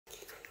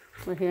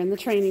We're here in the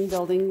training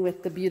building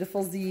with the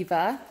beautiful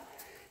Ziva.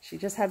 She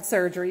just had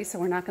surgery, so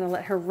we're not going to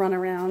let her run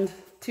around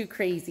too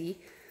crazy.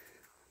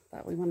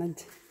 But we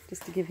wanted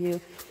just to give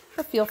you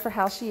a feel for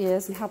how she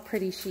is and how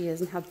pretty she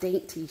is and how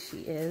dainty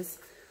she is.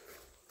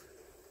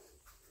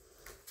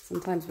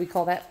 Sometimes we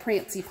call that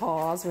prancy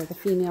paws, where the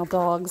female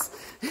dogs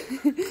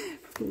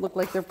look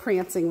like they're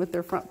prancing with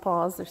their front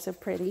paws. They're so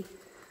pretty.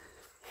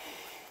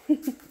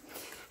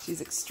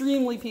 She's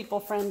extremely people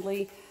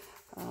friendly.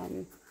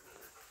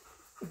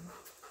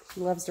 She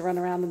loves to run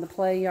around in the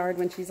play yard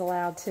when she's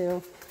allowed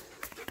to.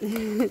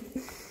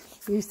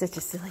 You're such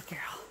a silly girl.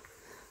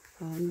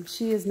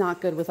 She is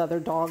not good with other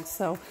dogs,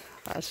 so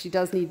she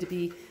does need to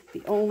be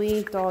the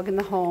only dog in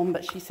the home,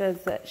 but she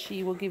says that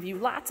she will give you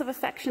lots of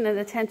affection and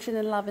attention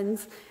and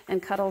lovin's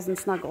and cuddles and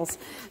snuggles.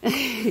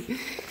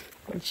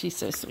 And she's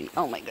so sweet.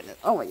 Oh my goodness.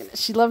 Oh my goodness.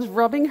 She loves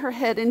rubbing her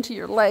head into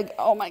your leg.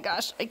 Oh my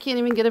gosh. I can't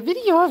even get a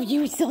video of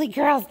you silly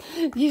girls.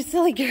 You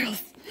silly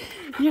girls.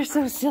 You're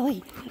so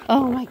silly.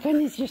 Oh my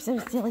goodness. You're so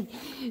silly.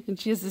 And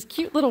she has this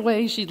cute little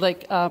way. She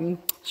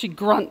she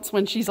grunts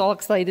when she's all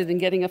excited and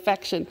getting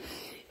affection.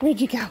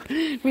 Where'd you go?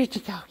 Where'd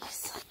you go? You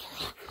silly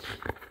girl.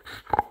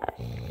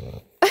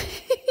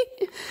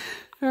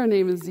 Her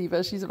name is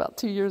Ziva. She's about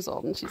 2 years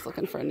old and she's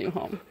looking for a new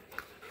home.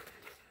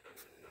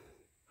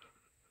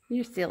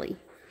 You're silly.